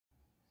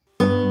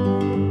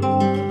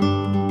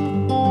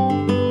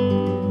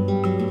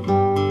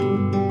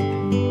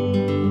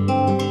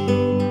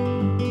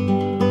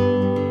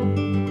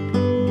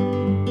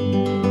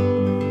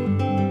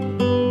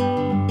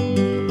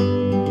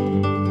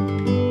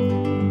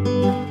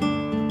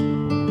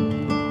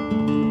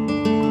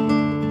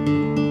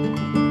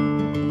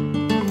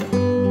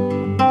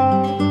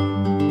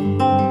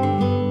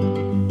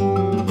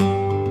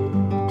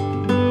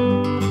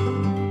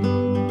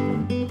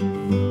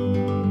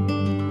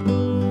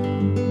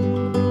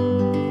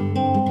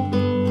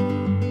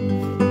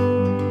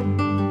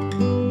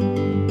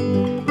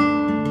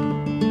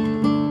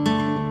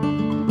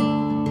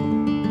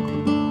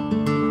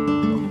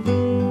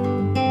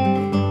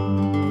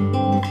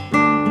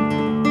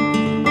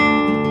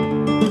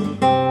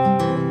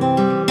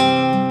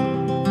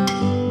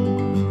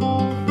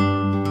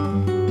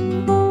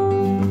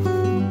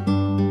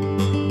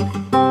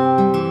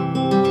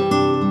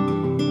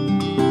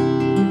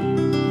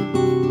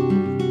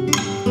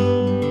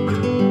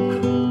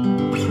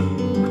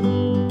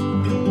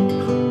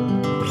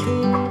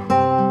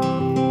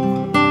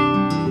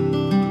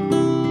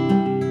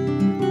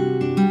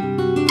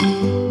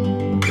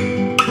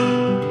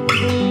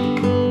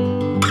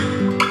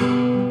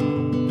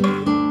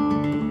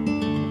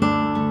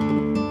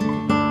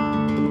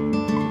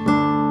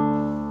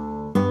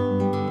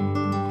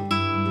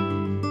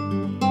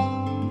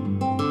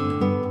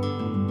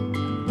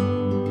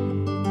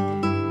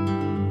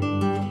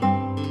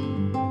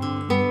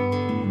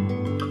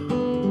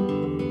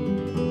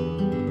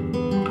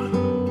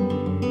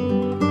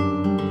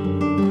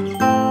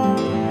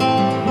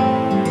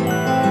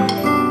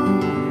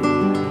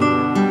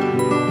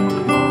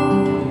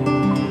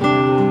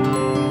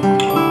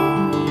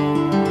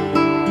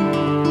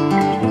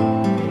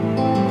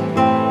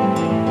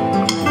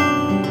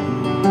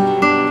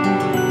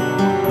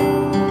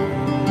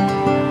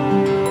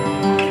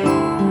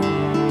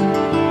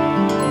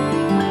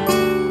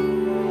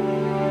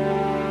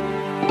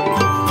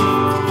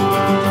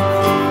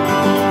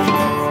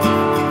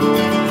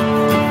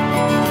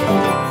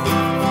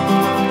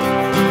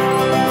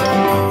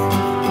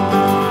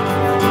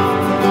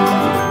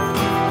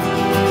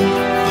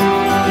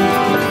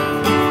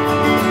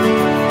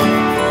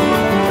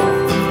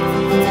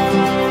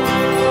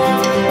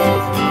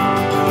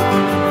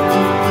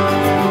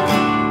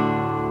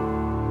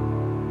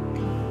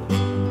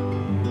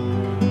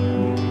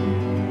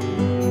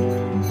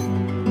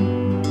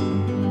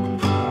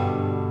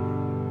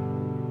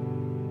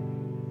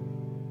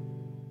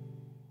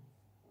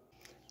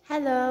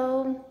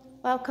Hello,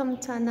 welcome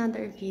to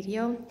another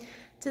video.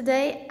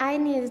 Today I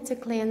needed to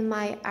clean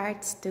my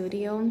art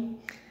studio,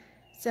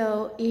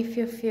 so if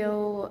you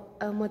feel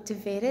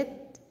motivated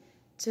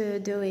to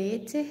do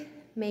it,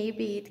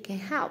 maybe it can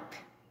help.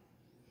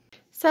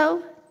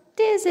 So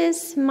this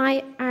is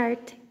my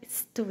art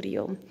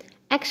studio.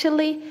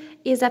 Actually,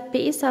 it's a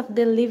piece of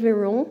the living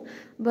room,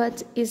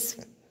 but it's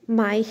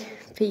my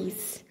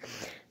piece.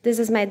 This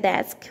is my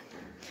desk.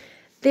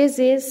 This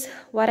is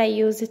what I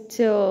use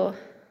to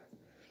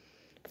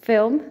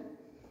film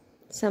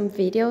some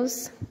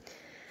videos.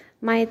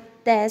 My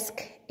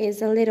desk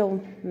is a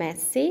little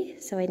messy,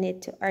 so I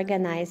need to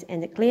organize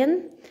and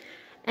clean.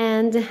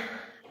 And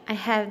I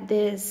have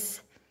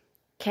this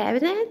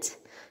cabinet,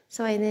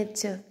 so I need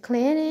to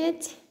clean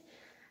it.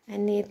 I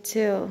need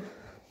to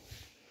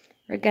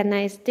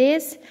organize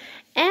this.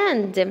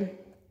 And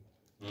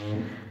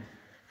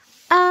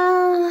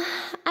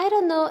I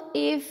don't know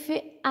if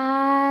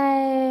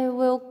I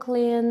will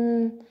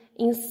clean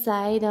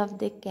inside of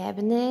the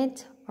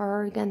cabinet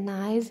or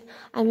organize.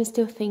 I'm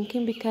still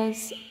thinking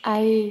because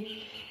I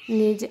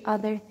need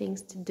other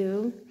things to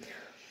do.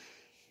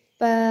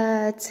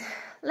 But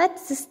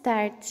let's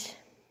start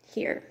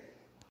here.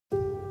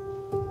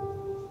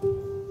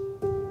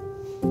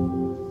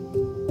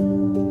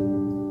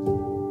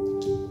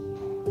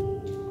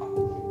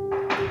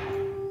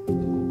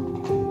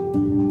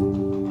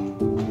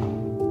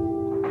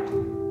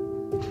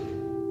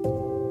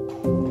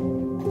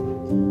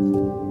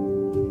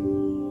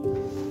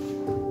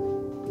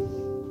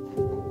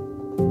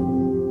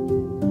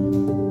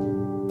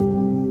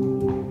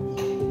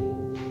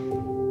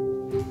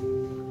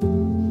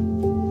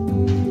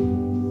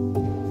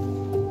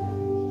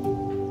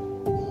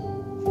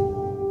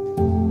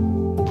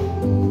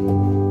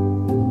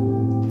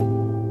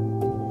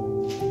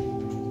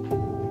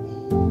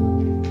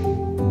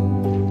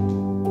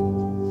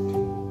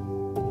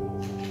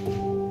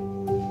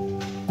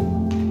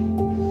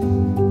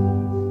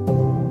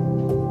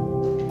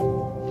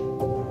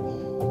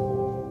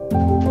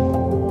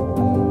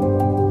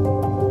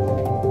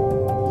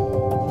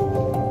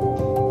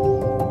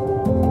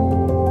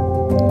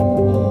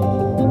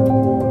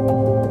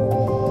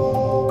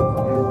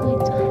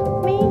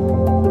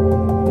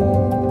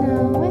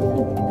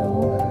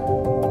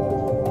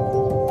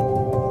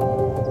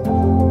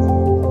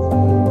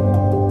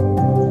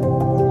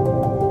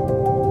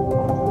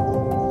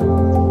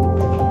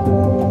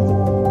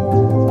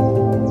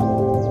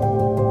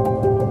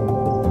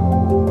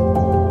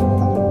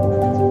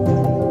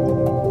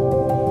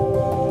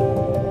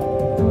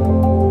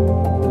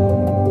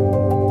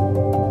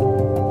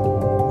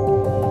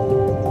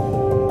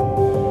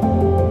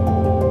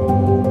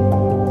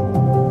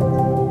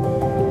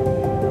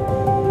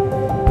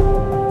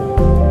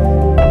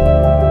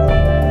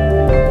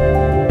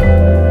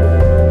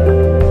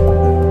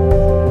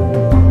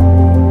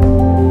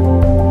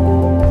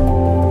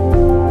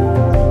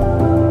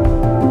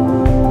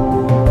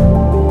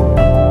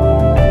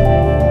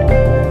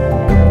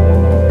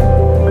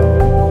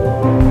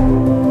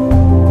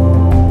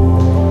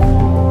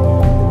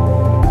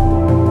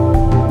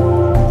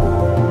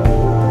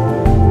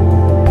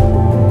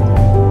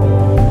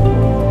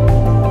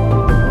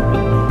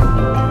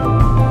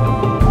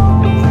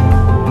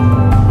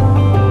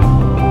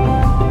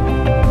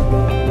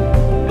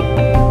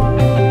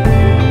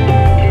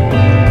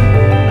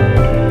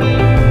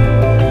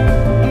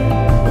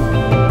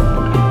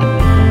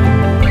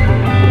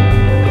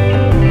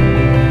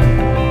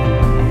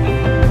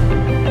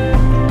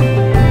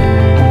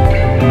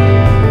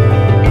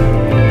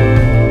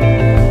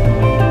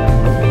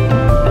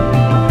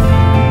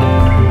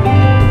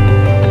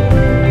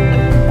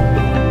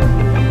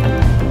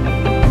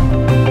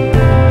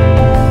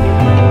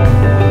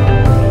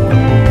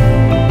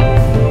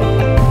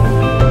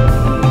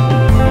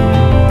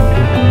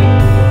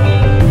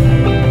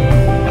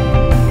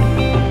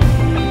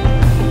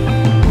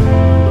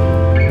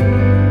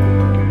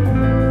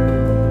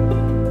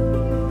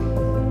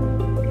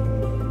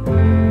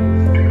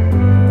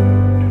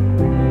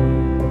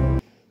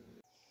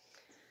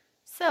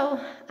 So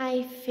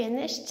I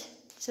finished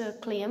to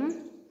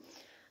clean.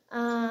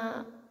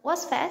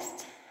 Was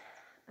fast.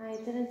 I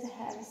didn't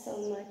have so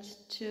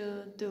much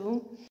to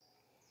do.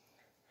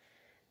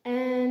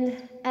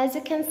 And as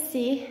you can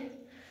see,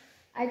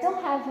 I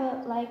don't have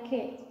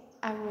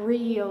a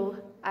real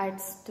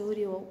art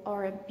studio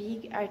or a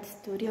big art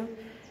studio.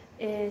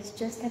 It's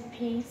just a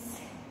piece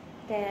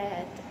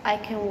that I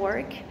can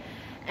work.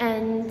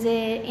 And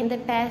in the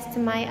past,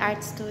 my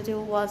art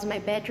studio was my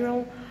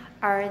bedroom,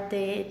 or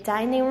the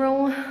dining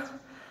room,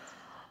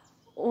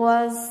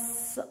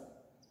 was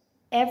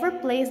every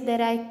place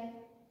that I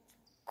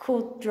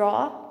could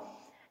draw.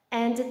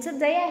 And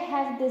today I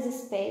have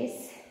this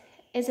space.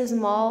 It's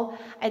small.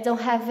 I don't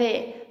have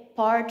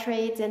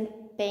portraits and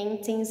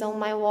paintings on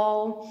my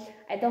wall.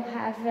 I don't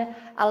have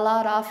a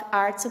lot of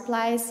art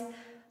supplies,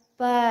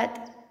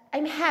 but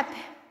I'm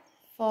happy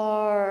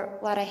for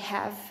what I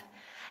have.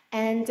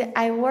 And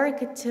I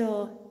work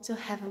to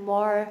have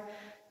more,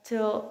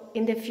 to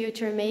in the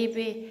future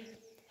maybe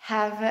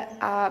have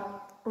a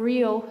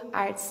real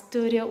art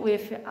studio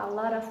with a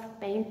lot of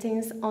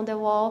paintings on the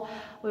wall,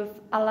 with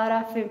a lot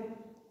of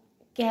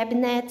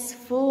cabinets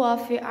full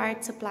of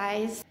art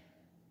supplies.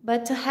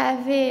 But to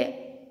have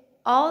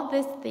all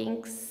these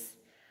things,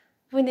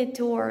 we need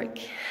to work.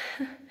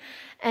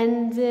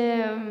 And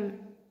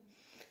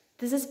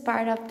this is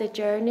part of the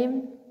journey,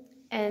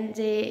 and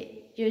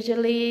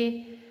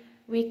usually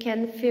we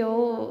can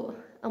feel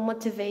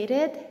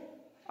unmotivated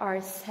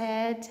or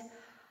sad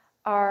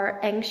or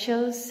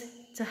anxious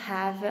to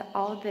have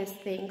all these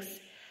things.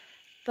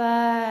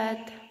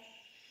 But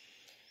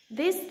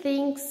these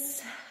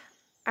things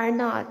are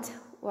not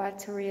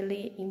what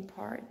really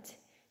important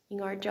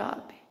in our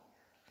job.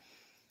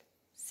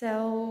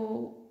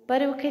 So,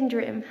 but we can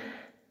dream.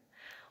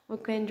 We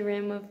can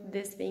dream of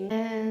this thing,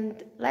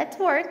 and let's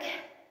work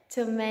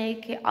to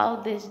make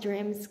all these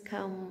dreams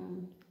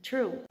come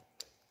true.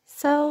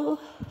 So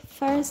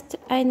first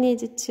I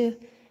needed to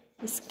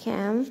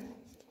scan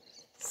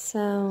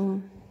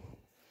some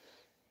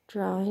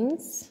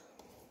drawings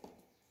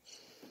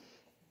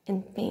and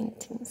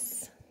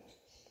paintings.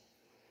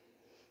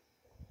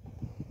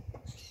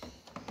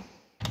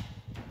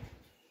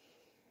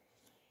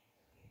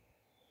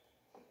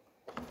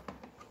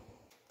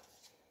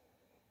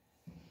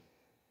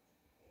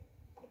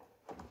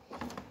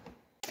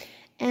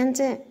 And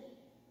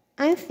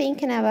I'm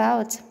thinking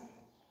about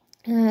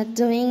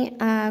doing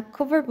a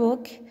cover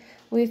book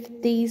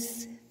with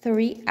these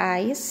 3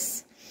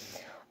 eyes,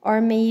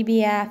 or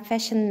maybe a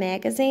fashion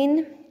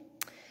magazine.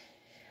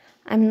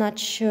 I'm not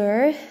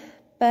sure,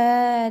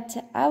 but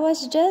I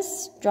was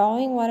just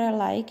drawing what I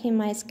like in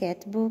my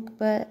sketchbook,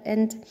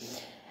 and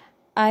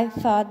I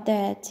thought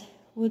that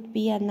would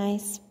be a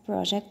nice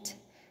project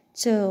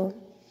to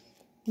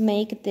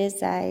make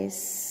these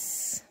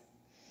eyes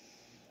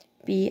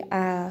be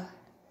a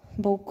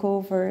book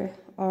cover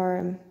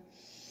or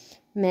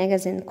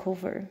magazine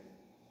cover.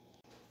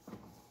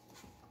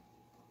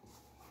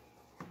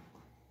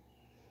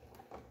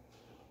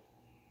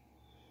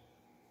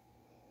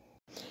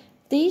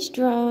 These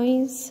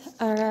drawings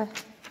are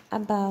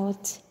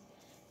about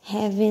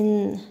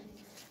having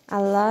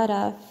a lot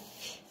of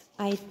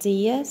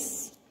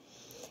ideas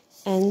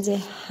and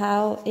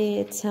how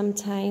it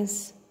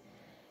sometimes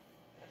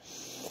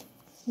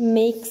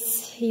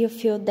makes you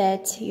feel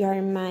that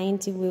your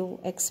mind will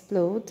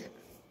explode.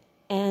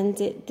 And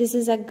this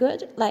is a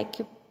good, like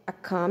a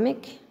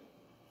comic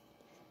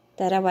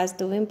that I was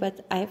doing,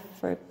 but I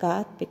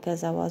forgot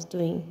because I was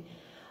doing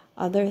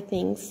other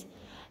things.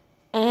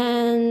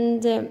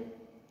 And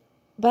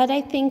but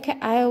I think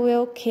I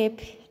will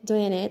keep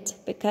doing it,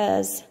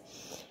 because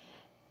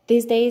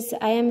these days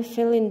I am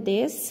feeling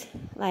this,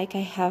 like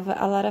I have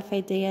a lot of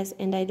ideas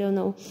and I don't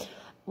know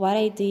what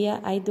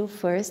idea I do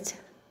first.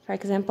 For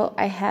example,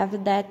 I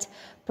have that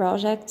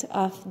project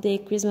of the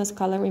Christmas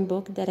coloring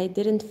book that I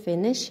didn't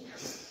finish.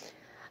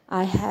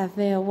 I have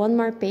one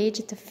more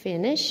page to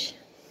finish,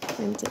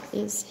 and it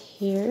is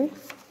here.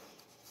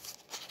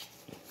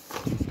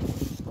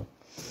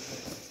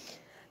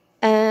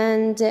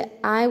 And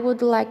I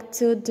would like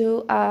to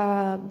do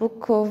a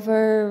book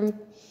cover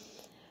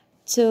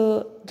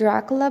to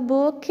Dracula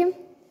book,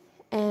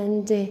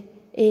 and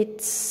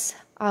it's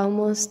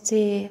almost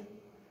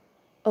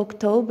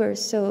October,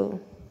 so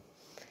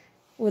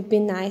would be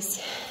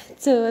nice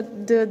to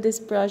do this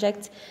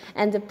project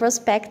and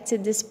prospect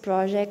this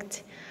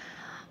project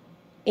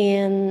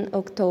in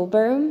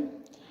October.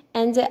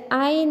 And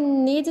I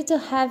need to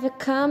have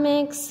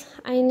comics,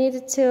 I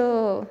need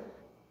to,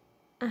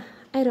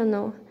 I don't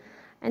know,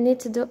 I need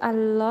to do a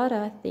lot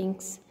of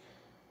things.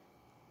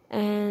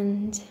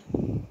 And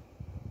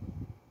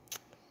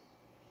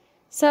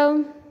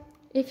so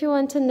if you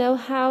want to know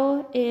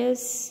how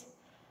is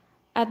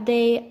a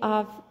day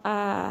of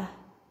a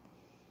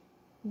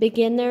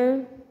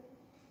beginner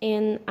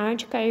in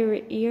art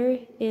career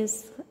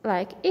is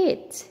like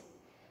it,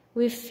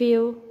 we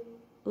feel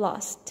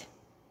lost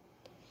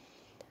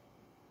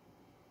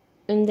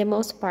in the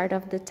most part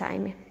of the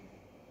time.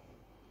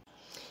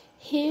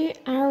 Here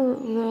I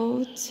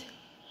wrote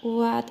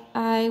what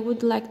I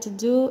would like to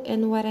do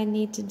and what I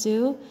need to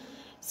do.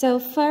 So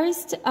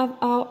first of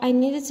all, I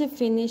needed to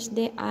finish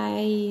the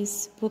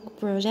Eyes book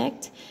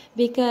project,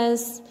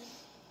 because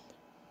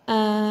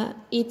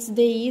it's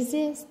the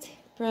easiest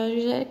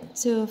project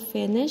to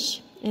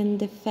finish and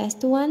the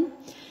fast one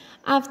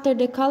after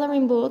the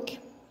coloring book,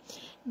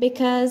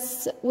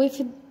 because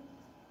with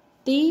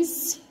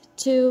these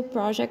 2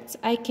 projects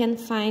I can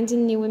find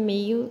new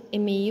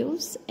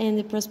emails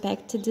and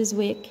prospect this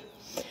week.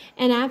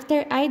 And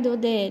after I do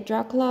the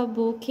Dracula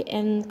book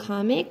and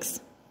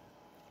comics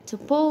to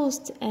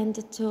post and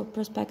to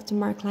prospect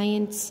more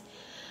clients,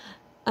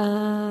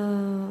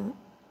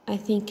 I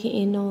think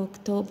in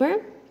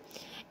October.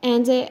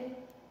 And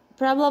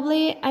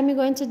probably I'm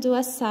going to do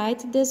a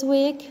site this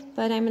week,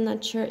 but I'm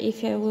not sure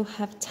if I will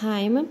have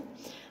time,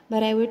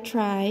 but I will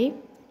try.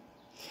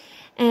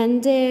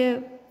 And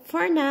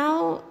for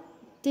now,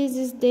 this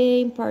is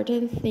the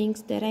important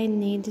things that I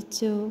need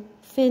to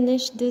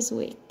finish this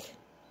week.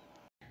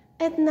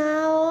 And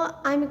now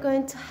I'm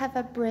going to have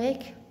a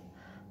break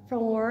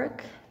from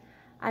work.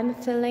 I'm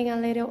feeling a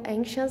little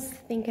anxious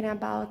thinking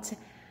about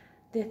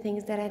the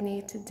things that I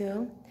need to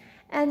do.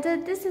 And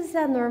this is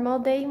a normal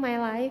day in my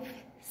life,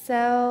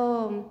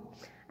 so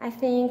I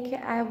think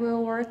I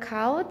will work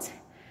out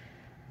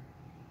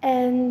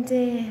and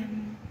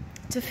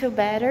to feel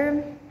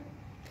better,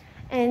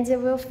 and I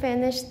will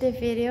finish the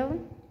video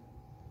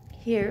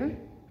here,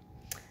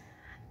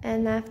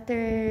 and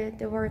after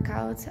the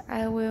workout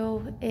I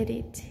will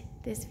edit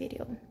this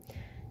video.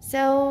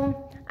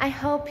 So I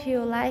hope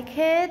you like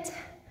it.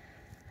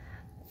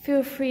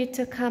 Feel free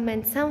to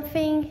comment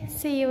something.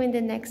 See you in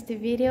the next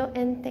video,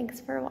 and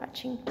thanks for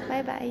watching.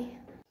 Bye bye.